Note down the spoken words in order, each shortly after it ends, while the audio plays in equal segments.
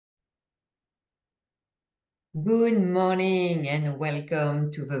Good morning and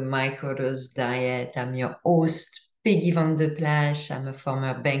welcome to the Microdose Diet. I'm your host, Peggy van de Plassche. I'm a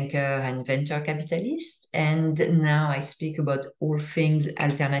former banker and venture capitalist, and now I speak about all things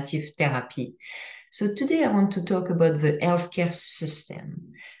alternative therapy. So today I want to talk about the healthcare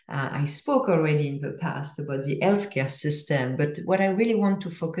system. I spoke already in the past about the healthcare system, but what I really want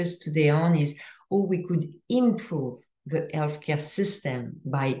to focus today on is how we could improve the healthcare system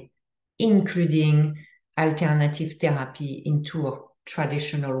by including alternative therapy into a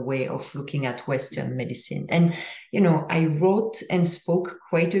traditional way of looking at Western medicine. And, I wrote and spoke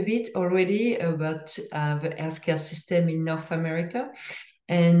quite a bit already about the healthcare system in North America.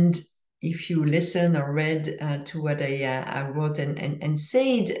 And if you listen or read to what I wrote and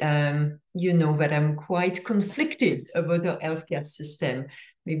said, you know that I'm quite conflicted about our healthcare system.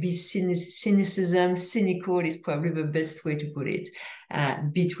 Maybe cynicism, cynical is probably the best way to put it,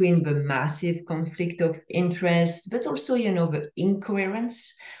 between the massive conflict of interest, but also, the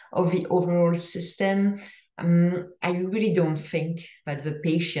incoherence of the overall system. I really don't think that the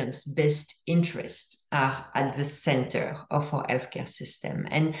patient's best interests are at the center of our healthcare system.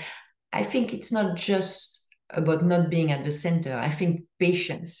 And I think it's not just about not being at the center. I think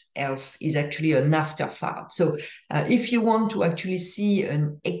patients' health is actually an afterthought. So if you want to actually see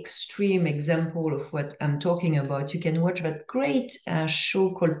an extreme example of what I'm talking about, you can watch that great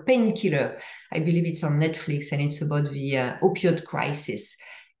show called Painkiller. I believe it's on Netflix, and it's about the opioid crisis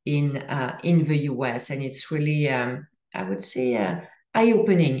in the US. And it's really, I would say,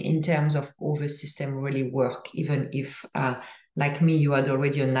 eye-opening in terms of how the system really work, even if like me, you had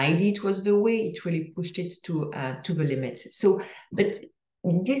already an idea it was the way, it really pushed it to the limits. So, but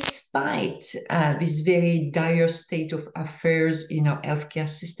despite this very dire state of affairs in our healthcare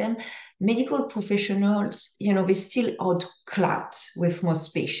system, medical professionals, they still hold clout with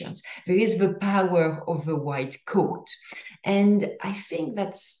most patients. There is the power of the white coat. And I think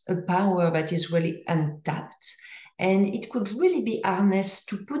that's a power that is really untapped. And it could really be harnessed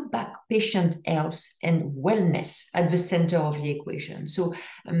to put back patient health and wellness at the center of the equation. So,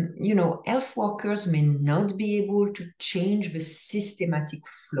 health workers may not be able to change the systematic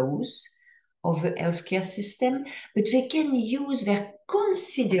flows of the healthcare system, but they can use their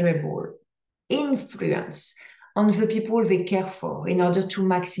considerable influence on the people they care for in order to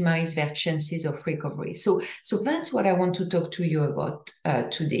maximize their chances of recovery. So that's what I want to talk to you about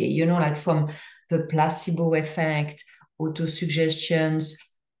today, like from the placebo effect, autosuggestions,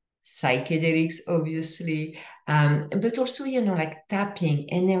 psychedelics, obviously, but also, like tapping,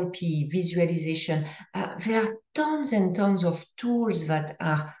 NLP, visualization. There are tons and tons of tools that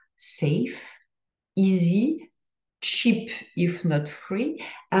are safe, easy, cheap, if not free,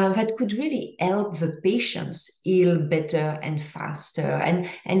 that could really help the patients heal better and faster.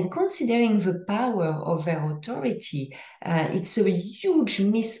 And considering the power of their authority, it's a huge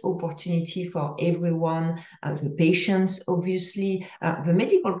missed opportunity for everyone, the patients, obviously, the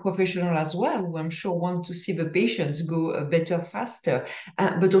medical professional as well, who I'm sure want to see the patients go better, faster,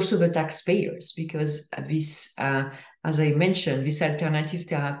 but also the taxpayers, because this, as I mentioned, these alternative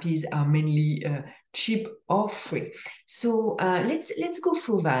therapies are mainly cheap or free. So let's go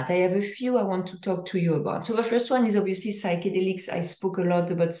through that. I have a few I want to talk to you about. So the first one is obviously psychedelics. I spoke a lot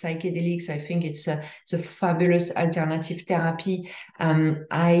about psychedelics. I think it's a fabulous alternative therapy.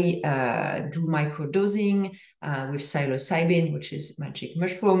 I do microdosing with psilocybin, which is magic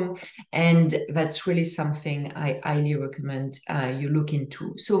mushroom, and that's really something I highly recommend you look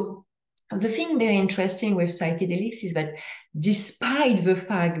into. So the thing very interesting with psychedelics is that despite the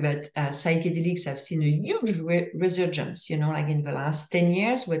fact that psychedelics have seen a huge resurgence, like in the last 10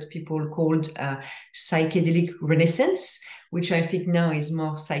 years, what people called psychedelic renaissance, which I think now is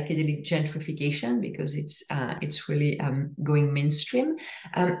more psychedelic gentrification because it's really going mainstream.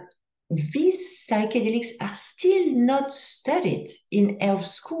 These psychedelics are still not studied in health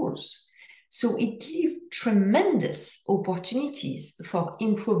schools. So it leaves tremendous opportunities for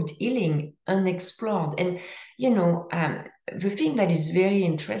improved healing unexplored. And, the thing that is very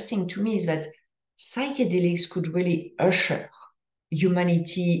interesting to me is that psychedelics could really usher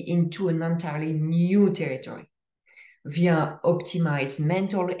humanity into an entirely new territory via optimized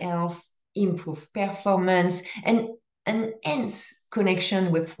mental health, improved performance, and enhance connection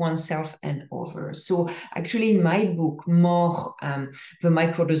with oneself and others. So actually in my book, more the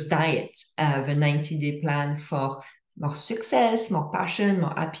microdose diet, the 90-day plan for more success, more passion,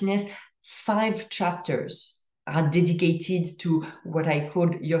 more happiness, 5 chapters are dedicated to what I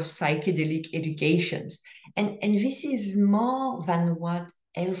call your psychedelic educations. And this is more than what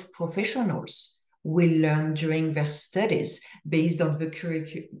health professionals will learn during their studies based on the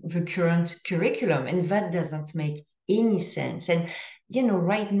current curriculum. And that doesn't make any sense. And,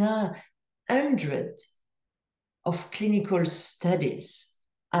 right now, hundreds of clinical studies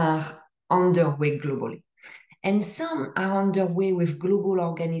are underway globally. And some are underway with global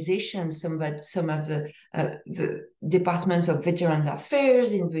organizations, some of the Department of Veterans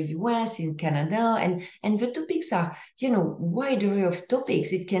Affairs in the US, in Canada, and the topics are, wide array of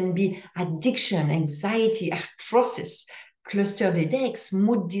topics. It can be addiction, anxiety, arthrosis, clustered headaches,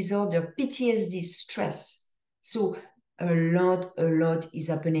 mood disorder, PTSD, stress. So a lot is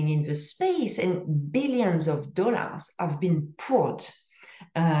happening in the space, and billions of dollars have been poured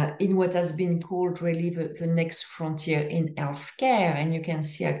in what has been called really the next frontier in healthcare. And you can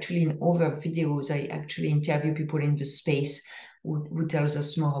see actually in other videos, I actually interview people in the space who tells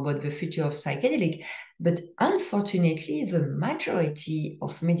us more about the future of psychedelic. But unfortunately, the majority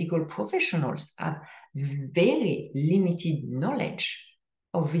of medical professionals have very limited knowledge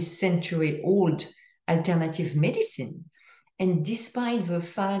of this century-old alternative medicine. And despite the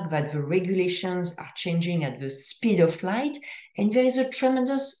fact that the regulations are changing at the speed of light, and there is a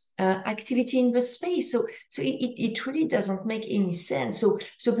tremendous activity in the space, so it really doesn't make any sense. So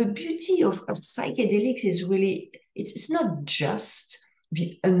the beauty of psychedelics is really, it's not just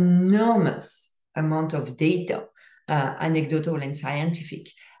the enormous amount of data, anecdotal and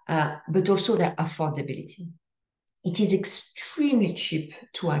scientific, but also the affordability. It is extremely cheap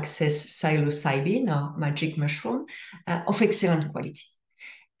to access psilocybin, or magic mushroom, of excellent quality.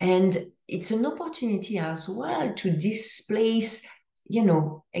 And it's an opportunity as well to displace,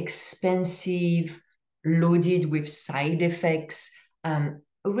 expensive, loaded with side effects,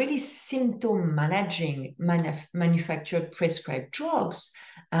 really symptom managing manufactured prescribed drugs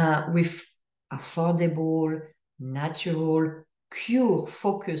with affordable, natural,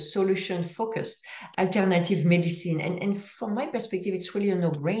 cure-focused, solution-focused alternative medicine. And from my perspective, it's really a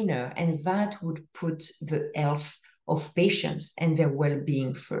no-brainer, and that would put the health of patients and their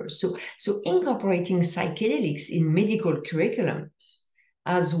well-being first. So incorporating psychedelics in medical curriculums,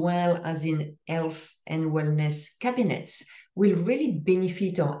 as well as in health and wellness cabinets, will really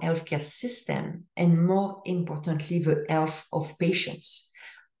benefit our healthcare system, and more importantly, the health of patients,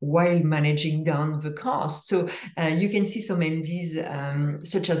 while managing down the cost. So you can see some MDs,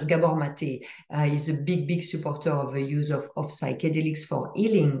 such as Gabor Mate, is a big supporter of the use of psychedelics for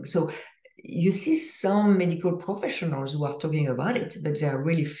healing. So you see some medical professionals who are talking about it, but there are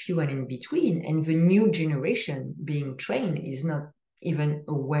really few and in between. And the new generation being trained is not even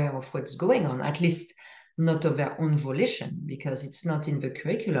aware of what's going on, at least not of their own volition, because it's not in the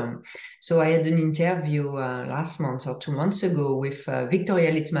curriculum. So I had an interview last month or 2 months ago with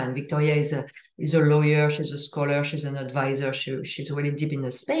Victoria Littman. Victoria is a lawyer, she's a scholar, she's an advisor, she's really deep in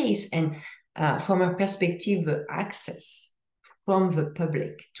the space. And from her perspective, the access from the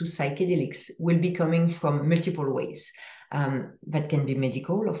public to psychedelics will be coming from multiple ways. That can be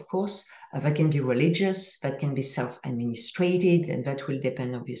medical, of course, that can be religious, that can be self-administrated, and that will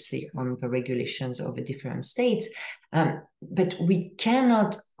depend obviously on the regulations of the different states. But we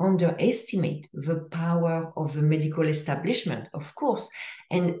cannot underestimate the power of the medical establishment, of course,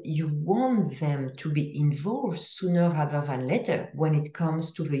 and you want them to be involved sooner rather than later when it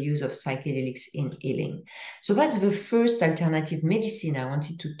comes to the use of psychedelics in healing. So that's the first alternative medicine I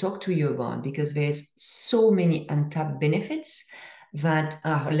wanted to talk to you about, because there's so many untapped benefits that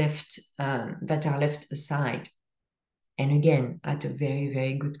are left aside, and again at a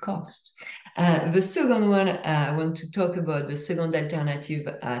very good cost. The second one I want to talk about, the second alternative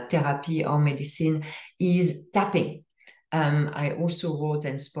therapy or medicine, is tapping. I also wrote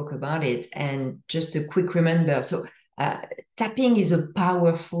and spoke about it, and just a quick reminder. So tapping is a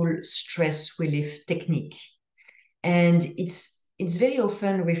powerful stress relief technique, and it's very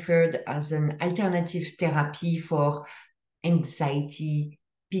often referred as an alternative therapy for anxiety,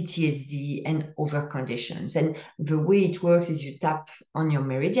 PTSD, and other conditions. And the way it works is you tap on your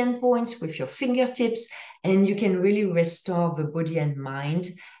meridian points with your fingertips, and you can really restore the body and mind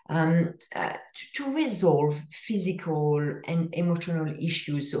to resolve physical and emotional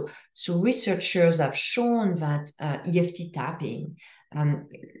issues. So researchers have shown that EFT tapping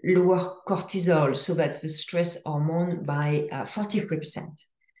lower cortisol, so that's the stress hormone, by 43%.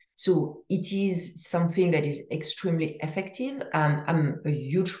 So it is something that is extremely effective. I'm a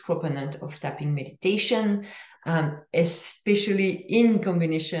huge proponent of tapping meditation, especially in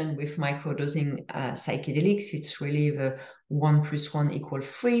combination with microdosing psychedelics. It's really the 1 + 1 =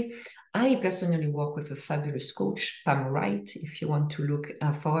 3. I personally work with a fabulous coach, Pam Wright, if you want to look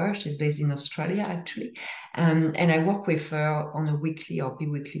for her. She's based in Australia, actually. And I work with her on a weekly or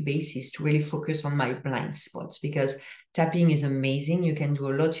bi-weekly basis to really focus on my blind spots, because tapping is amazing. You can do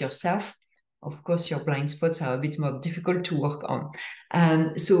a lot yourself. Of course, your blind spots are a bit more difficult to work on.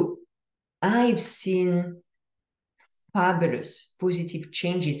 So I've seen fabulous positive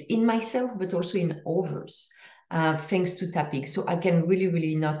changes in myself, but also in others, thanks to tapping. So I can really,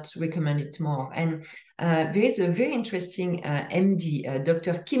 really not recommend it more. And there is a very interesting MD,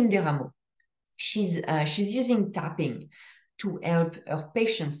 Dr. Kim Deramo. She's using tapping to help her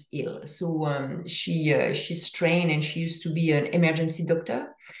patients heal. So she's trained, and she used to be an emergency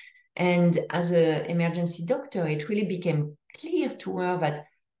doctor. And as an emergency doctor, it really became clear to her that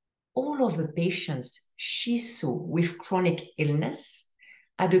all of the patients she saw with chronic illness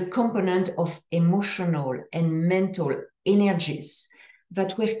had a component of emotional and mental energies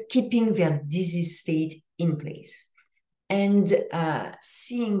that were keeping their disease state in place. And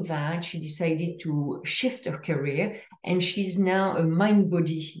seeing that, she decided to shift her career, and she's now a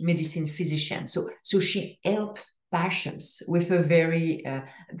mind-body medicine physician. So she helped patients with a very,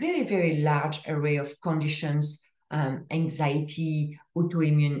 very large array of conditions: anxiety,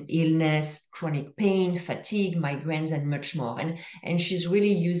 autoimmune illness, chronic pain, fatigue, migraines, and much more. And she's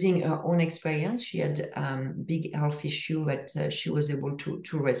really using her own experience. She had big health issue that she was able to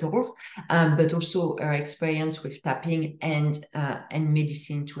resolve, but also her experience with tapping and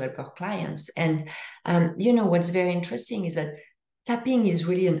medicine to help her clients. And what's very interesting is that tapping is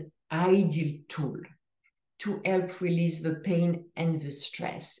really an ideal tool to help release the pain and the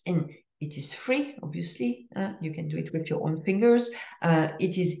stress. And it is free, obviously. You can do it with your own fingers.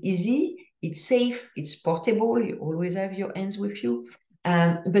 It is easy, it's safe, it's portable. You always have your hands with you.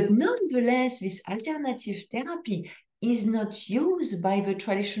 But nonetheless, this alternative therapy is not used by the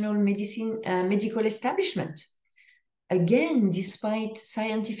traditional medical establishment. Again, despite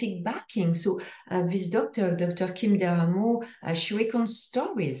scientific backing. So this doctor, Dr. Kim Deramo, she recounts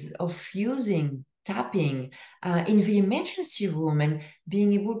stories of using tapping in the emergency room and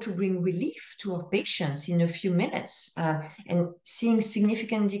being able to bring relief to our patients in a few minutes, and seeing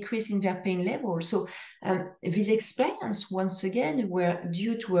significant decrease in their pain level. So this experience, once again, were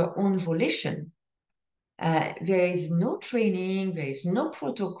due to her own volition. There is no training, there is no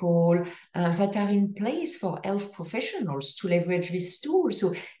protocol that are in place for health professionals to leverage this tool.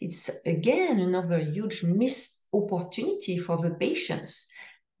 So it's, again, another huge missed opportunity for the patients.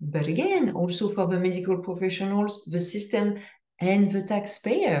 But again, also for the medical professionals, the system, and the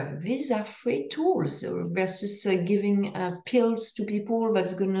taxpayer. These are free tools versus giving pills to people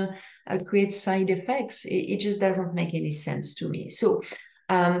that's going to create side effects. It just doesn't make any sense to me. So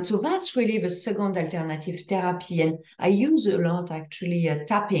that's really the second alternative therapy. And I use a lot, actually,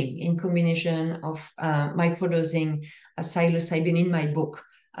 tapping in combination of microdosing psilocybin in my book.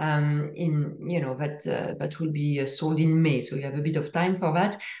 That will be sold in May, so you have a bit of time for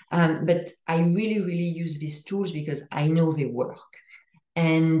that. But I really use these tools because I know they work.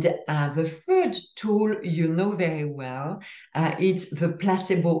 And the third tool, you know very well, it's the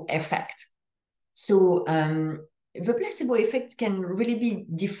placebo effect. So the placebo effect can really be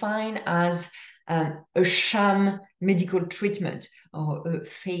defined as a sham medical treatment or a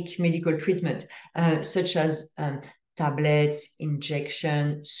fake medical treatment, such as tablets,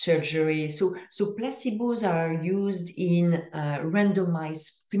 injection, surgery. So placebos are used in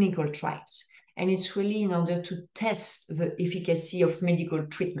randomized clinical trials. And it's really in order to test the efficacy of medical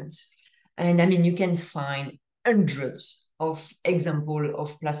treatments. And I mean, you can find hundreds of examples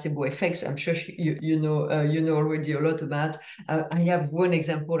of placebo effects. I'm sure you know already a lot about. I have one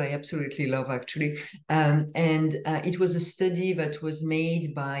example I absolutely love, actually. And it was a study that was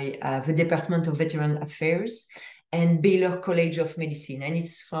made by the Department of Veteran Affairs and Baylor College of Medicine. And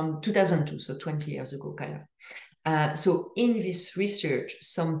it's from 2002, so 20 years ago, kind of. So in this research,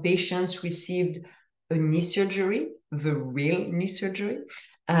 some patients received a knee surgery, the real knee surgery,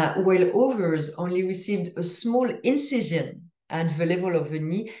 while others only received a small incision at the level of the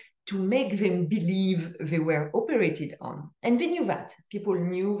knee to make them believe they were operated on. And they knew that. People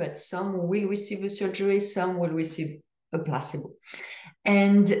knew that some will receive a surgery, some will receive a placebo.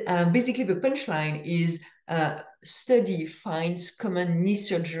 And basically the punchline is study finds common knee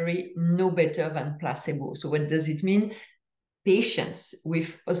surgery no better than placebo. So what does it mean? Patients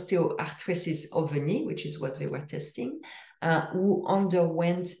with osteoarthritis of the knee, which is what they were testing, who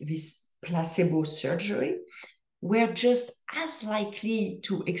underwent this placebo surgery, were just as likely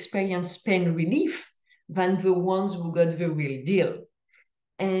to experience pain relief than the ones who got the real deal.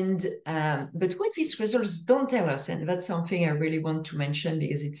 But what these results don't tell us, and that's something I really want to mention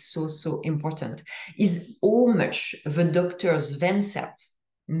because it's so important, is how much the doctors themselves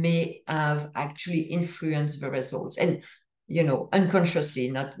may have actually influenced the results, and unconsciously,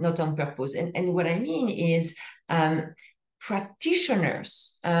 not on purpose. And what I mean is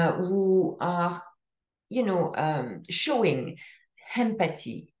practitioners who are showing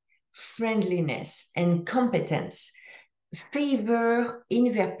empathy, friendliness, and competence favor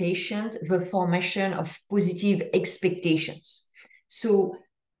in their patient the formation of positive expectations. So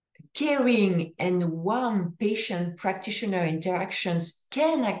caring and warm patient-practitioner interactions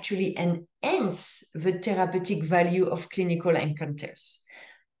can actually enhance the therapeutic value of clinical encounters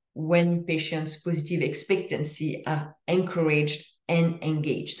when patients' positive expectancy are encouraged and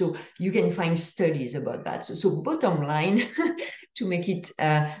engaged. So you can find studies about that. So bottom line, to make it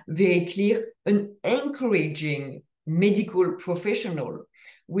very clear, an encouraging medical professional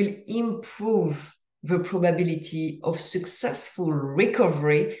will improve the probability of successful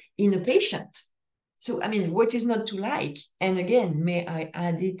recovery in a patient. So, I mean, what is not to like? And again, may I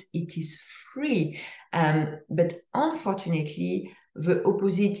add it, it is free. But unfortunately, the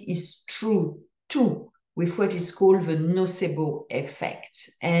opposite is true too, with what is called the nocebo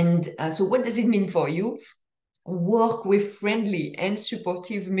effect. And so what does it mean for you? Work with friendly and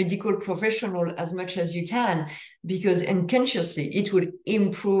supportive medical professional as much as you can, because unconsciously it will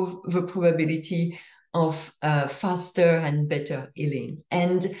improve the probability of faster and better healing.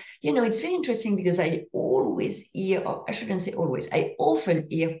 And, it's very interesting because I always hear, or I shouldn't say always, I often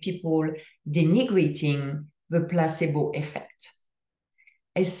hear people denigrating the placebo effect,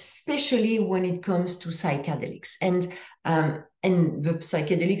 especially when it comes to psychedelics. And the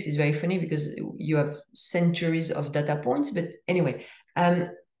psychedelics is very funny because you have centuries of data points. But anyway,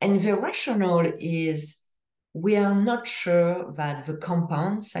 and the rationale is we are not sure that the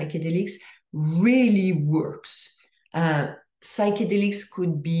compound psychedelics really works. Psychedelics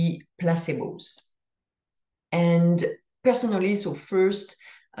could be placebos. And personally, so first,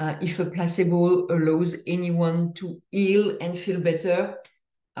 if a placebo allows anyone to heal and feel better,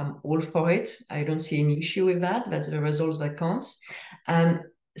 I'm all for it. I don't see any issue with that. That's the result that counts.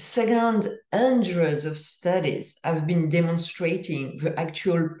 Second, hundreds of studies have been demonstrating the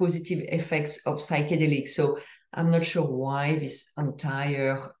actual positive effects of psychedelics. So I'm not sure why this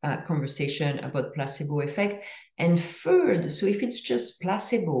entire conversation about placebo effect. And third, so if it's just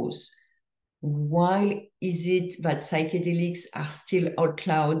placebos, why is it that psychedelics are still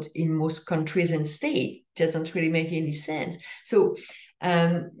outlawed in most countries and states? It doesn't really make any sense. So,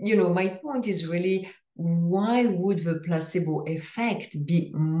 my point is really, why would the placebo effect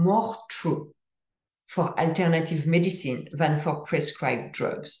be more true for alternative medicine than for prescribed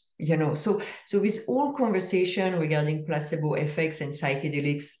drugs? So this whole conversation regarding placebo effects and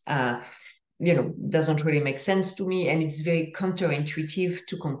psychedelics, doesn't really make sense to me. And it's very counterintuitive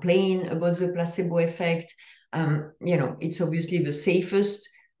to complain about the placebo effect. It's obviously the safest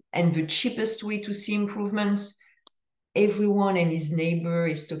and the cheapest way to see improvements. Everyone and his neighbor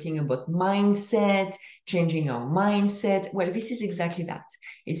is talking about mindset, changing our mindset. Well, this is exactly that.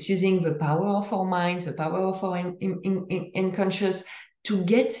 It's using the power of our minds, the power of our unconscious to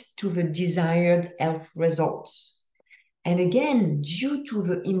get to the desired health results. And again, due to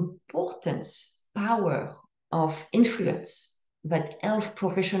the importance, power of influence that health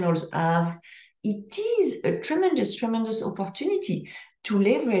professionals have, it is a tremendous opportunity to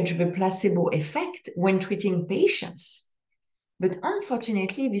leverage the placebo effect when treating patients. But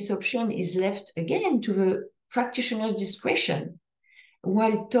unfortunately, this option is left again to the practitioner's discretion,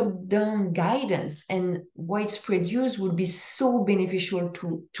 while top-down guidance and widespread use would be so beneficial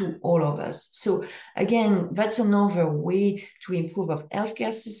to all of us. So again, that's another way to improve our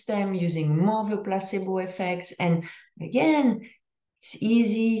healthcare system, using more of the placebo effects. And again, it's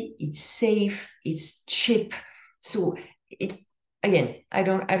easy, it's safe, it's cheap. So again, I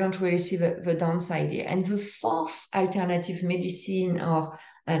don't really see the downside here. And the fourth alternative medicine or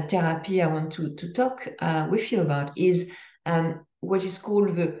therapy I want to talk with you about is what is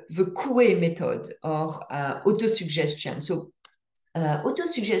called the Coué method, or autosuggestion. So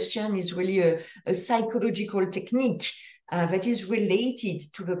autosuggestion is really a psychological technique that is related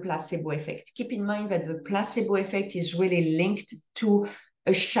to the placebo effect. Keep in mind that the placebo effect is really linked to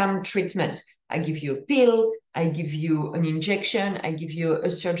a sham treatment. I give you a pill, I give you an injection, I give you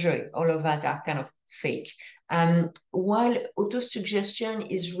a surgery. All of that are kind of fake. While autosuggestion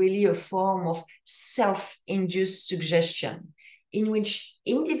is really a form of self-induced suggestion. in which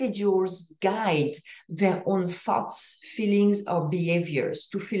individuals guide their own thoughts, feelings, or behaviors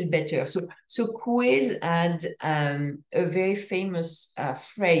to feel better. So Quiz had a very famous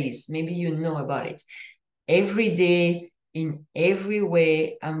phrase, maybe you know about it. Every day, in every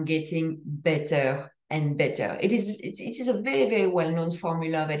way, I'm getting better and better. It is a very, very well-known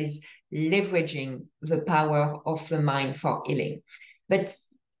formula that is leveraging the power of the mind for healing. But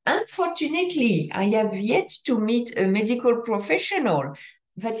unfortunately, I have yet to meet a medical professional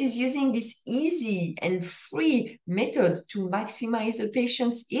that is using this easy and free method to maximize a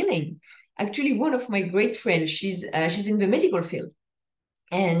patient's healing. Actually, one of my great friends, she's in the medical field.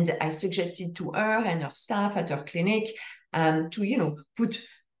 And I suggested to her and her staff at her clinic to, put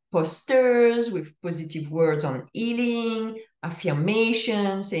posters with positive words on healing,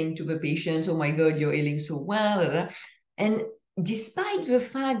 affirmation, saying to the patient, oh my God, you're healing so well. And despite the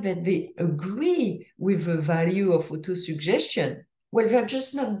fact that they agree with the value of autosuggestion, well, they're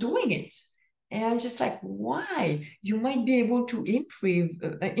just not doing it. And I'm just like, why? You might be able to improve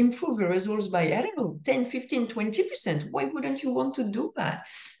the results by, I don't know, 10, 15, 20%. Why wouldn't you want to do that?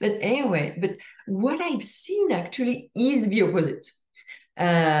 But anyway, but what I've seen actually is the opposite.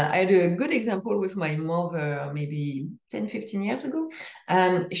 I had a good example with my mother maybe 10, 15 years ago.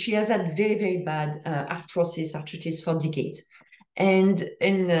 She has had very, very bad arthritis for decades. And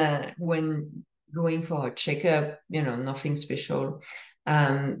when going for a checkup, nothing special.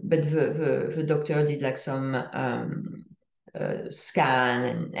 But the doctor did like some scan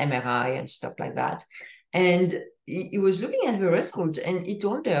and MRI and stuff like that. And he was looking at the result and he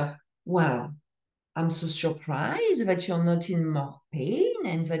told her, well, I'm so surprised that you're not in more pain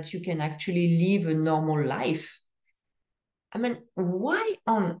and that you can actually live a normal life. I mean, why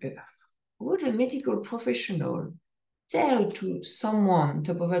on earth would a medical professional tell to someone, on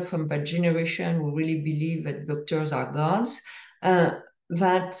top of that, from that generation who really believe that doctors are gods,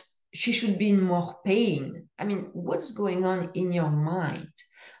 that she should be in more pain? I mean, what's going on in your mind?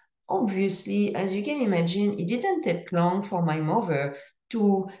 Obviously, as you can imagine, it didn't take long for my mother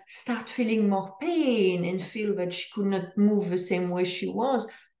to start feeling more pain and feel that she could not move the same way she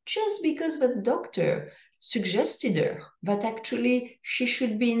was, just because the doctor suggested her that actually she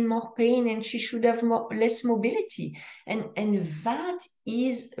should be in more pain and she should have less mobility. And that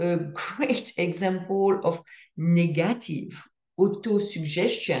is a great example of negative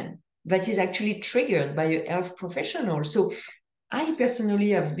autosuggestion that is actually triggered by a health professional. So I personally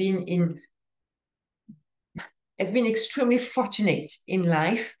have been extremely fortunate in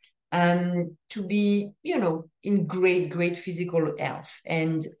life to be, in great physical health.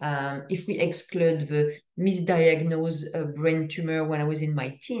 And if we exclude the misdiagnosed brain tumor when I was in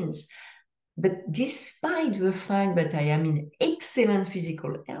my teens, but despite the fact that I am in excellent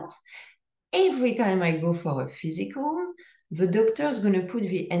physical health, every time I go for a physical, the doctor is going to put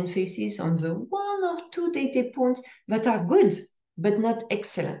the emphasis on the 1 or 2 data points that are good, but not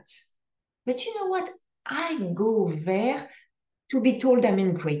excellent. But you know what? I go there to be told I'm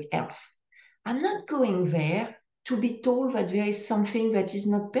in great health. I'm not going there to be told that there is something that is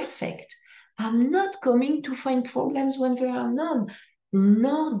not perfect. I'm not coming to find problems when there are none,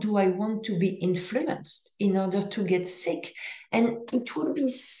 nor do I want to be influenced in order to get sick. And it would be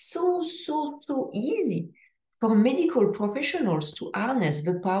so easy for medical professionals to harness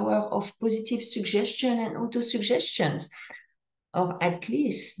the power of positive suggestion and autosuggestions, or at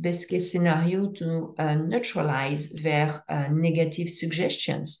least, best case scenario, to neutralize their negative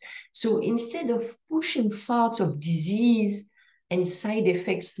suggestions. So instead of pushing thoughts of disease and side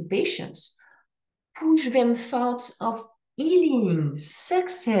effects to patients, push them thoughts of healing,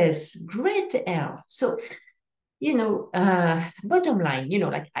 success, great health. So, bottom line,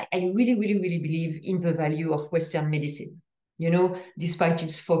 I really believe in the value of Western medicine. Despite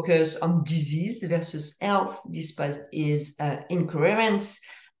its focus on disease versus health, despite its incoherence,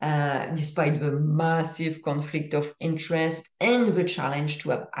 despite the massive conflict of interest and the challenge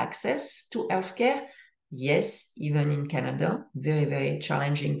to have access to healthcare. Yes, even in Canada, very, very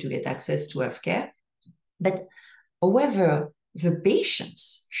challenging to get access to healthcare. But however, the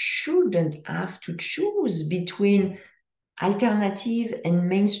patients shouldn't have to choose between alternative and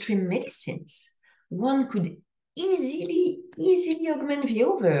mainstream medicines. One could easily augment the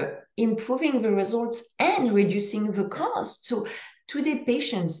other, improving the results and reducing the cost. So today,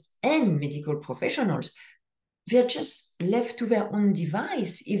 patients and medical professionals, they're just left to their own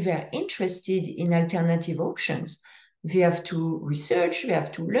device if they're interested in alternative options. They have to research, they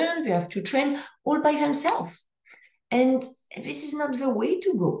have to learn, they have to train all by themselves. And this is not the way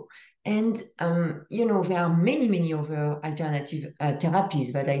to go. And, there are many, many other alternative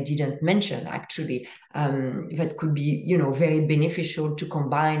therapies that I didn't mention, actually, that could be, very beneficial to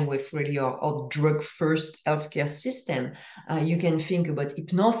combine with really our drug-first healthcare system. You can think about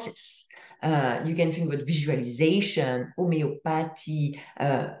hypnosis. You can think about visualization, homeopathy,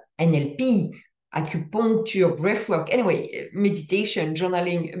 NLP, acupuncture, breathwork, anyway, meditation,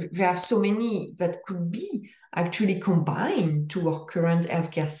 journaling. There are so many that could be actually combined to our current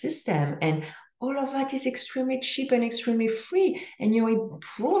healthcare system. And all of that is extremely cheap and extremely free. And you're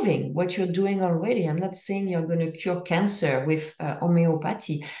improving what you're doing already. I'm not saying you're going to cure cancer with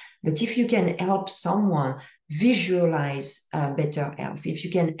homeopathy, but if you can help someone visualize better health, if you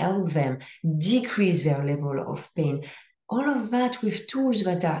can help them decrease their level of pain, all of that with tools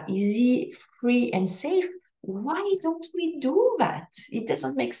that are easy, free, and safe, why don't we do that? It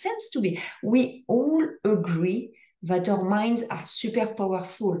doesn't make sense to me. We all agree that our minds are super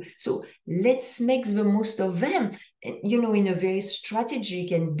powerful. So let's make the most of them, in a very strategic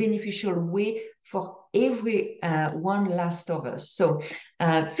and beneficial way for every one last of us. So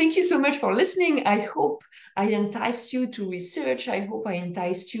thank you so much for listening. I hope I enticed you to research. I hope I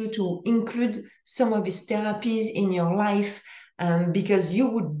enticed you to include some of these therapies in your life, because you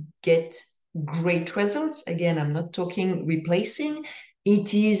would get great results. Again, I'm not talking replacing.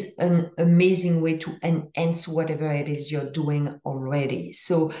 It is an amazing way to enhance whatever it is you're doing already.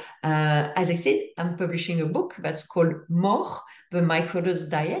 So, as I said, I'm publishing a book that's called More, the Microdose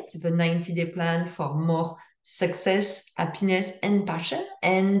Diet, the 90-day plan for more success, happiness, and passion.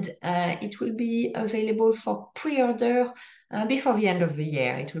 And it will be available for pre-order before the end of the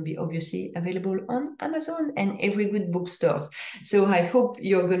year. It will be obviously available on Amazon and every good bookstores. So I hope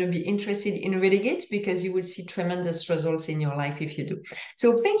you're going to be interested in reading it, because you will see tremendous results in your life if you do.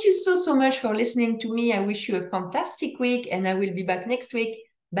 So thank you so, so much for listening to me. I wish you a fantastic week, and I will be back next week.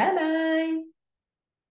 Bye-bye.